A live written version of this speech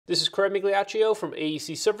This is Craig Migliaccio from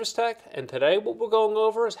AEC HVACR, and today what we're going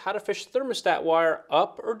over is how to fish thermostat wire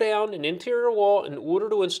up or down an interior wall in order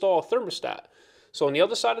to install a thermostat. So on the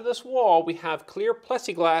other side of this wall we have clear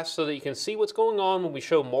plexiglass so that you can see what's going on when we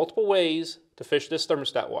show multiple ways to fish this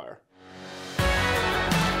thermostat wire.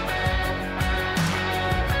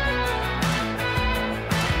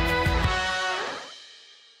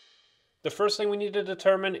 The first thing we need to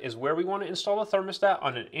determine is where we want to install a thermostat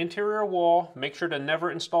on an interior wall. Make sure to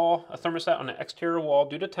never install a thermostat on an exterior wall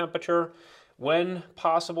due to temperature. When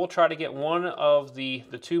possible, try to get one of the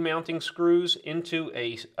two mounting screws into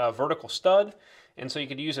a vertical stud. And so you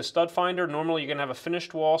could use a stud finder. Normally you're going to have a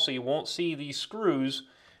finished wall so you won't see these screws.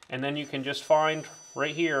 And then you can just find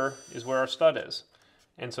right here is where our stud is.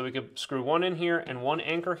 And so we could screw one in here and one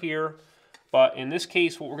anchor here. But in this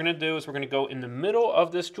case, what we're going to do is we're going to go in the middle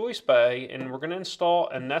of this joist bay and we're going to install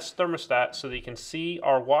a Nest thermostat so that you can see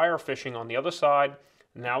our wire fishing on the other side.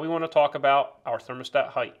 Now we want to talk about our thermostat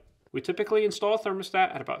height. We typically install a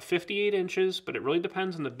thermostat at about 58 inches, but it really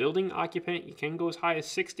depends on the building occupant. You can go as high as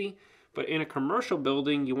 60, but in a commercial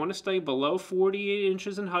building, you want to stay below 48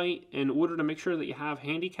 inches in height in order to make sure that you have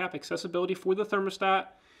handicap accessibility for the thermostat.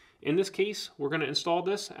 In this case, we're going to install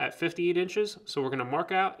this at 58 inches, so we're going to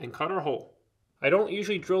mark out and cut our hole. I don't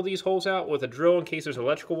usually drill these holes out with a drill in case there's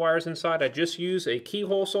electrical wires inside. I just use a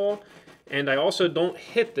keyhole saw, and I also don't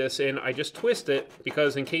hit this in, I just twist it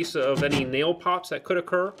because in case of any nail pops that could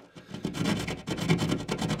occur.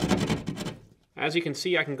 As you can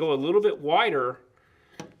see, I can go a little bit wider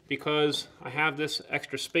because I have this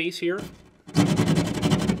extra space here.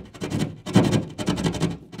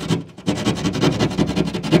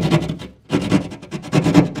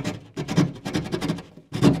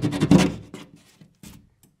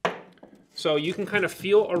 So you can kind of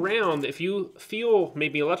feel around. If you feel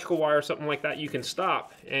maybe electrical wire or something like that, you can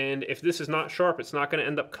stop. And if this is not sharp, it's not going to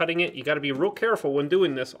end up cutting it. You got to be real careful when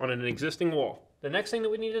doing this on an existing wall. The next thing that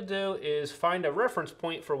we need to do is find a reference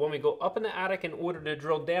point for when we go up in the attic in order to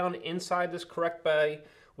drill down inside this correct bay.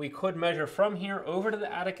 We could measure from here over to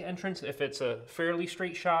the attic entrance if it's a fairly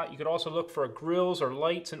straight shot. You could also look for grills or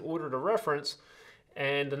lights in order to reference.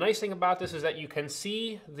 And the nice thing about this is that you can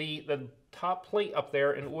see the top plate up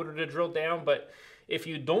there in order to drill down, but if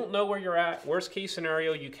you don't know where you're at, worst case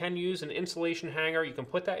scenario, you can use an insulation hanger. You can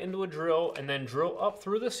put that into a drill and then drill up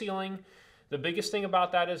through the ceiling. The biggest thing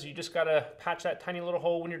about that is you just gotta patch that tiny little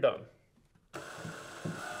hole when you're done.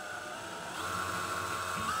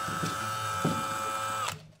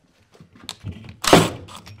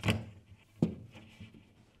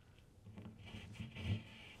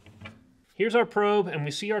 Here's our probe, and we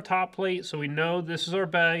see our top plate, so we know this is our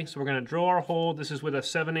bay. So we're going to drill our hole. This is with a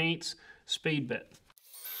 7/8 spade bit.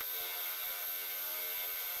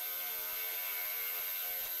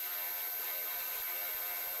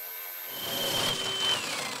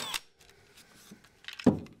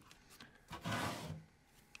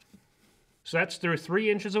 So that's through 3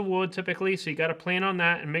 inches of wood typically, so you got to plan on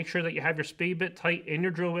that and make sure that you have your spade bit tight in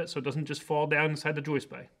your drill bit so it doesn't just fall down inside the joist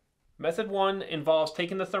bay. Method 1 involves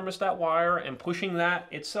taking the thermostat wire and pushing that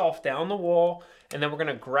itself down the wall, and then we're going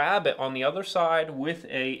to grab it on the other side with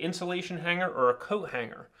a insulation hanger or a coat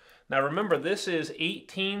hanger. Now remember, this is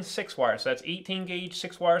 18 6 wires, so that's 18 gauge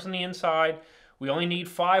 6 wires on the inside. We only need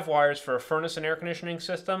 5 wires for a furnace and air conditioning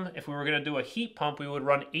system. If we were going to do a heat pump, we would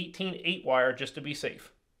run 18 8 wire just to be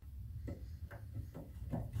safe.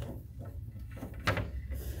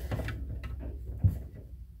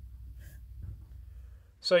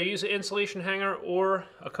 So you use an insulation hanger or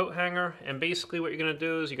a coat hanger, and basically what you're going to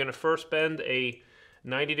do is you're going to first bend a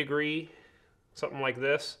 90-degree, something like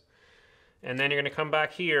this, and then you're going to come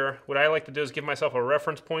back here. What I like to do is give myself a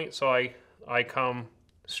reference point, so I come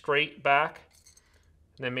straight back,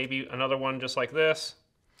 and then maybe another one just like this.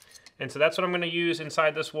 And so that's what I'm going to use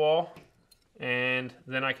inside this wall, and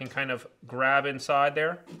then I can kind of grab inside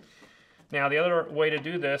there. Now the other way to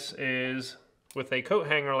do this is with a coat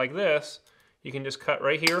hanger like this. You can just cut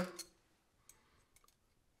right here,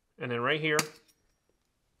 and then right here.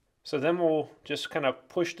 So then we'll just kind of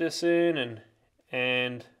push this in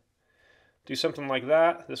and do something like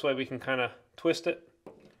that. This way we can kind of twist it,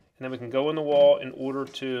 and then we can go in the wall in order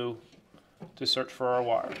to search for our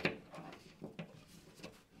wire.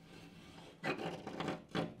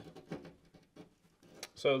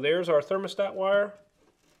 So there's our thermostat wire.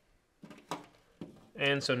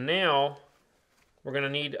 And so now we're going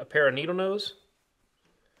to need a pair of needle nose.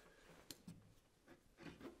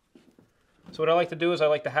 So what I like to do is I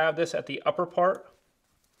like to have this at the upper part.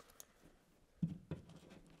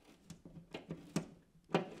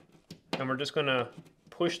 And we're just going to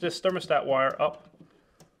push this thermostat wire up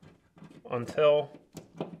until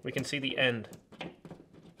we can see the end.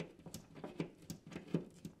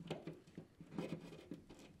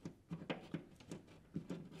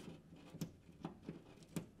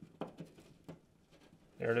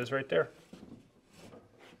 There it is right there.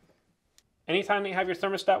 Anytime that you have your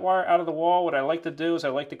thermostat wire out of the wall, what I like to do is I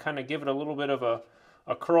like to kind of give it a little bit of a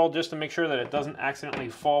curl just to make sure that it doesn't accidentally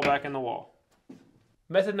fall back in the wall.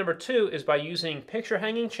 Method number 2 is by using picture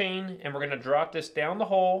hanging chain, and we're going to drop this down the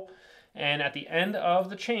hole, and at the end of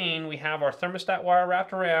the chain we have our thermostat wire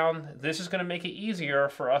wrapped around. This is going to make it easier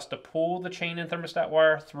for us to pull the chain and thermostat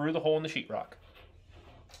wire through the hole in the sheetrock.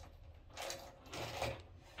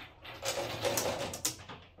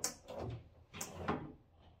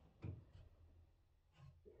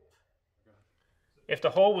 If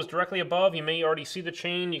the hole was directly above, you may already see the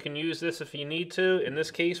chain. You can use this if you need to. In this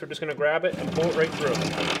case, we're just going to grab it and pull it right through.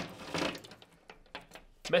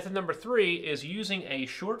 Method number 3 is using a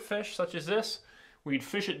short fish such as this. We'd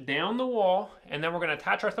fish it down the wall, and then we're going to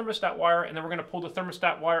attach our thermostat wire, and then we're going to pull the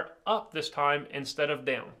thermostat wire up this time instead of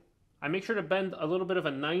down. I make sure to bend a little bit of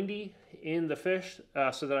a 90 in the fish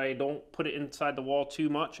so that I don't put it inside the wall too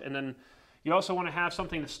much, and then you also want to have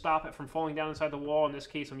something to stop it from falling down inside the wall. In this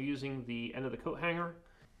case, I'm using the end of the coat hanger.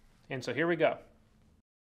 And so here we go.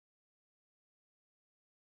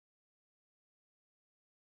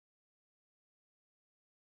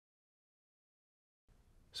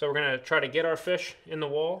 So we're going to try to get our fish in the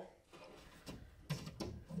wall.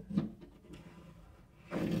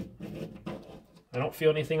 I don't feel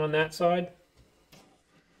anything on that side.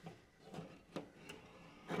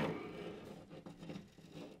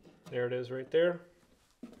 There it is right there.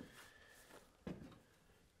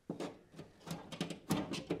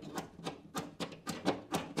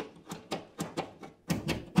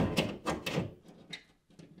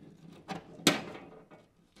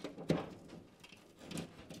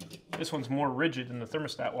 This one's more rigid than the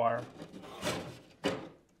thermostat wire.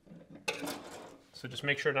 So just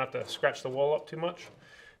make sure not to scratch the wall up too much.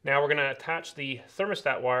 Now we're going to attach the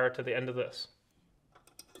thermostat wire to the end of this.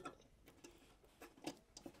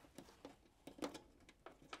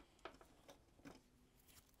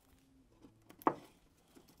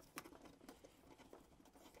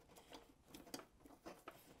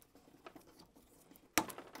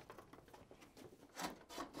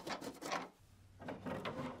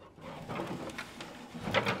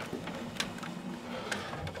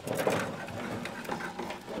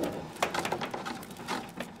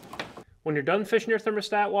 When you're done fishing your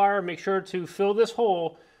thermostat wire, make sure to fill this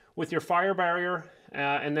hole with your fire barrier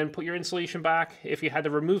and then put your insulation back if you had to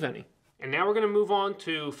remove any. And now we're going to move on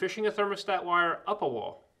to fishing a thermostat wire up a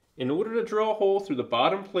wall. In order to drill a hole through the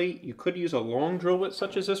bottom plate, you could use a long drill bit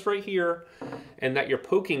such as this right here, and that you're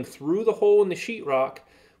poking through the hole in the sheetrock.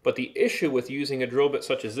 But the issue with using a drill bit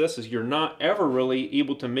such as this is you're not ever really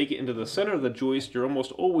able to make it into the center of the joist. You're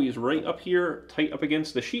almost always right up here, tight up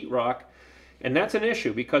against the sheetrock. And that's an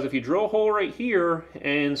issue because if you drill a hole right here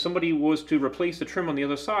and somebody was to replace the trim on the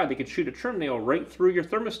other side, they could shoot a trim nail right through your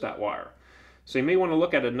thermostat wire. So you may want to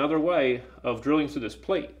look at another way of drilling through this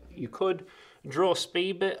plate. You could drill a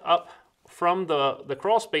spade bit up from the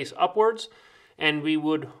crawl space upwards, and we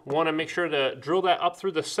would want to make sure to drill that up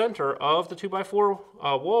through the center of the 2x4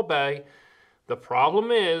 wall bay. The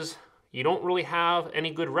problem is you don't really have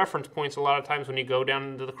any good reference points a lot of times when you go down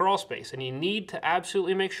into the crawl space, and you need to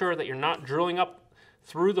absolutely make sure that you're not drilling up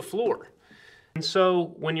through the floor. And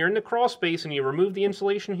so when you're in the crawl space and you remove the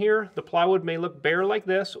insulation here, the plywood may look bare like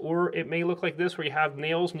this, or it may look like this where you have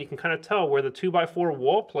nails and you can kind of tell where the 2x4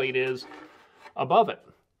 wall plate is above it.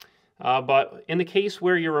 But in the case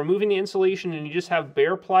where you're removing the insulation and you just have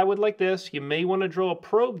bare plywood like this, you may want to drill a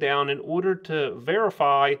probe down in order to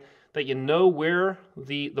verify that you know where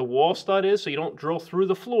the wall stud is, so you don't drill through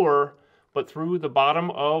the floor, but through the bottom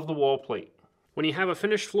of the wall plate. When you have a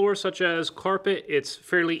finished floor such as carpet, it's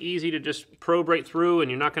fairly easy to just probe right through, and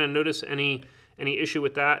you're not going to notice any issue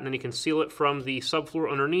with that. And then you can seal it from the subfloor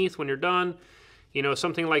underneath when you're done. You know,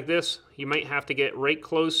 something like this, you might have to get right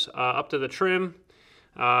close up to the trim,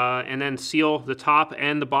 and then seal the top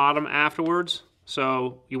and the bottom afterwards.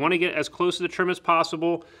 So you want to get as close to the trim as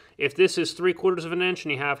possible. If this is 3/4 of an inch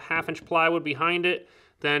and you have 1/2 inch plywood behind it,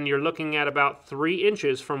 then you're looking at about 3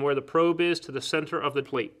 inches from where the probe is to the center of the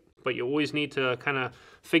plate. But you always need to kind of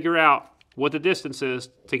figure out what the distance is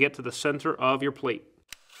to get to the center of your plate.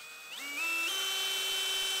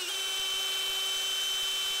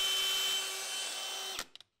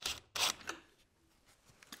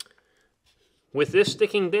 With this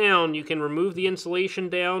sticking down, you can remove the insulation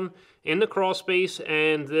down in the crawl space,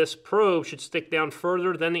 and this probe should stick down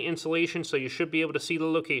further than the insulation, so you should be able to see the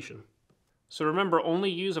location. So remember,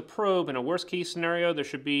 only use a probe in a worst case scenario. There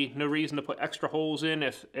should be no reason to put extra holes in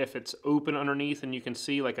if it's open underneath and you can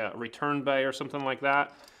see like a return bay or something like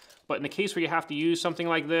that. But in the case where you have to use something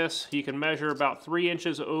like this, you can measure about 3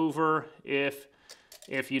 inches over if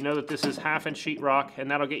you know that this is 1/2 inch sheetrock,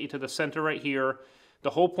 and that'll get you to the center right here. The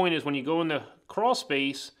whole point is when you go in the crawl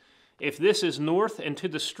space, if this is north and to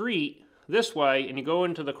the street this way, and you go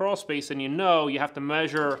into the crawl space, then you know you have to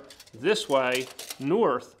measure this way,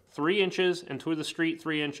 north, 3 inches, and to the street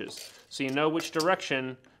 3 inches. So you know which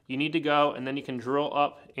direction you need to go, and then you can drill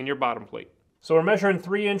up in your bottom plate. So we're measuring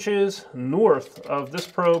 3 inches north of this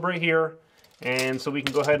probe right here, and so we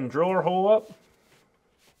can go ahead and drill our hole up.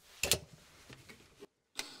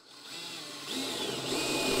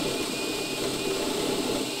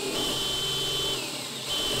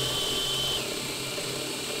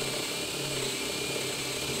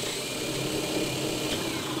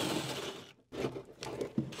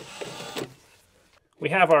 We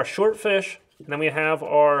have our short fish, and then we have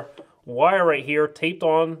our wire right here taped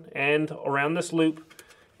on and around this loop,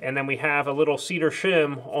 and then we have a little cedar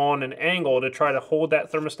shim on an angle to try to hold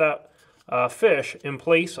that thermostat fish in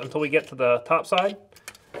place until we get to the top side.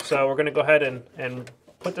 So we're going to go ahead and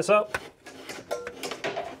put this up.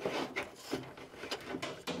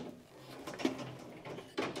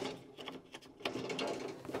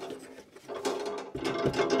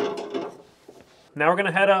 Now we're going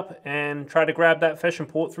to head up and try to grab that fish and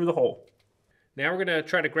pull it through the hole. Now we're going to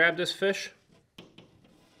try to grab this fish.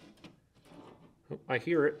 Oh, I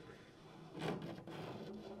hear it.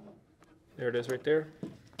 There it is right there.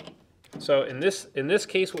 So in this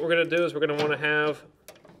case, what we're going to do is we're going to want to have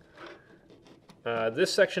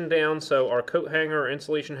this section down, so our coat hanger or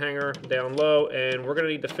insulation hanger down low, and we're going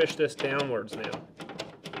to need to fish this downwards now.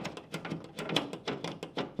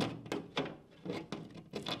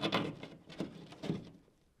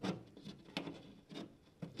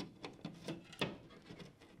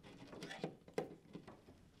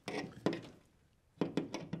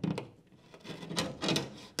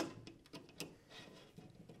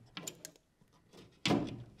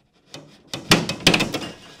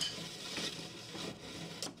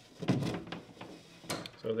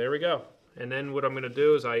 So there we go. And then what I'm going to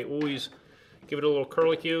do is I always give it a little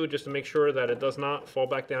curlicue just to make sure that it does not fall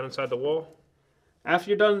back down inside the wall.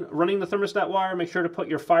 After you're done running the thermostat wire, make sure to put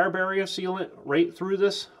your fire barrier sealant right through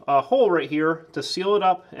this hole right here to seal it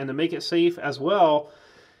up and to make it safe as well.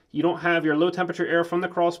 You don't have your low temperature air from the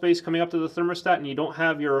crawl space coming up to the thermostat, and you don't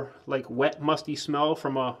have your like wet musty smell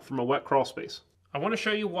from a wet crawl space. I want to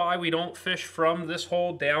show you why we don't fish from this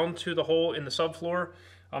hole down to the hole in the subfloor.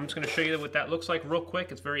 I'm just going to show you what that looks like real quick.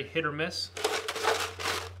 It's very hit or miss.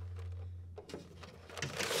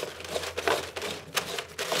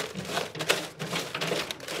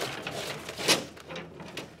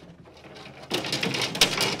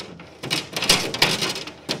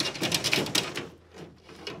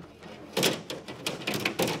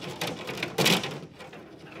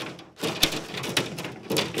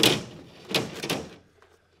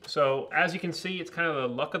 So as you can see, it's kind of the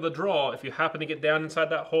luck of the draw. If you happen to get down inside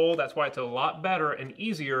that hole, that's why it's a lot better and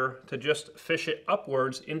easier to just fish it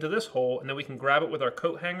upwards into this hole, and then we can grab it with our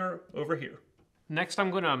coat hanger over here. Next,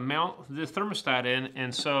 I'm going to mount the thermostat in,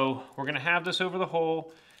 and so we're going to have this over the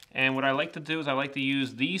hole, and what I like to do is I like to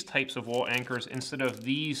use these types of wall anchors instead of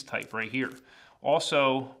these type right here.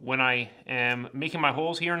 Also, when I am making my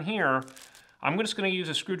holes here and here, I'm just going to use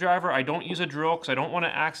a screwdriver. I don't use a drill because I don't want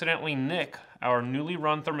to accidentally nick our newly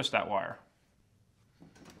run thermostat wire.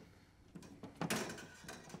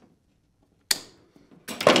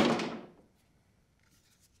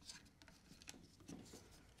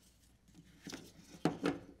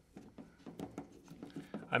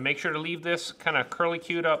 I make sure to leave this kind of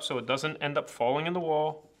curly-cued up so it doesn't end up falling in the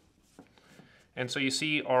wall. And so you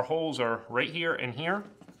see our holes are right here and here.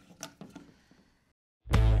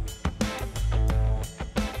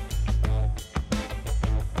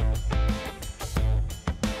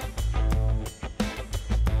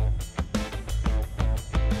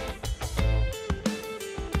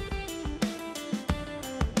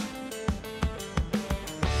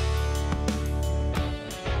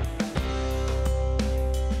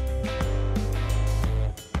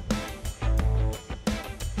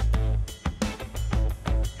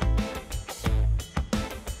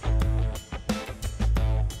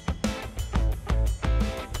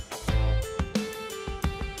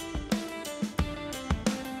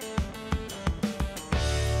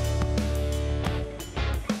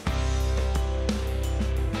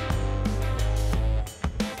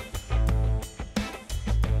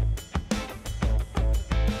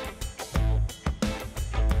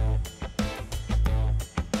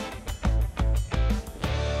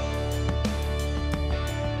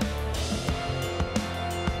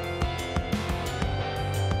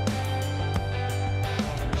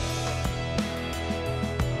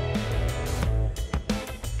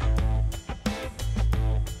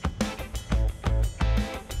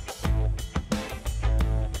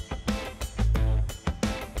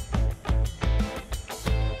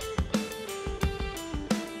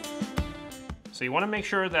 So you want to make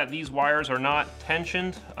sure that these wires are not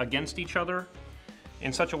tensioned against each other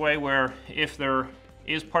in such a way where if there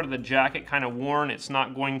is part of the jacket kind of worn, it's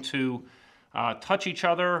not going to touch each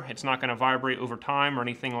other, it's not going to vibrate over time or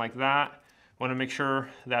anything like that. Want to make sure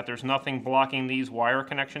that there's nothing blocking these wire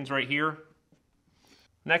connections right here.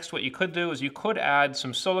 Next, what you could do is you could add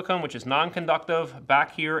some silicone, which is non-conductive,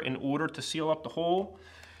 back here in order to seal up the hole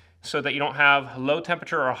so that you don't have low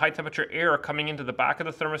temperature or high temperature air coming into the back of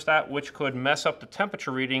the thermostat, which could mess up the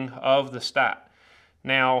temperature reading of the stat.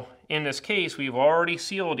 Now, in this case, we've already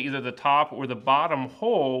sealed either the top or the bottom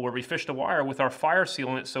hole where we fished the wire with our fire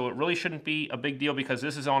sealant, so it really shouldn't be a big deal because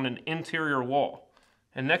this is on an interior wall.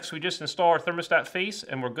 And next, we just install our thermostat face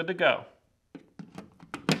and we're good to go.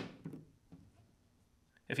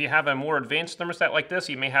 If you have a more advanced thermostat like this,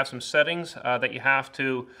 you may have some settings that you have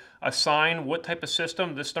to assign what type of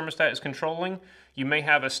system this thermostat is controlling. You may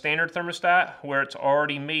have a standard thermostat where it's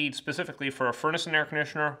already made specifically for a furnace and air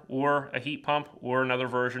conditioner or a heat pump or another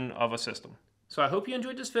version of a system. So I hope you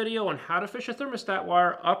enjoyed this video on how to fish a thermostat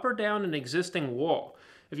wire up or down an existing wall.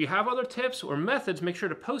 If you have other tips or methods, make sure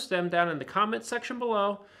to post them down in the comments section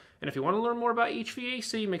below. And if you want to learn more about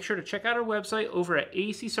HVAC, make sure to check out our website over at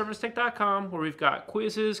acservicetech.com, where we've got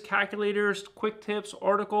quizzes, calculators, quick tips,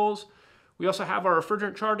 articles. We also have our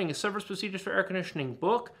refrigerant charting and service procedures for air conditioning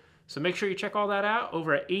book. So make sure you check all that out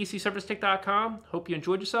over at acservicetech.com. Hope you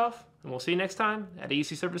enjoyed yourself, and we'll see you next time at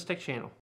AC Service Tech channel.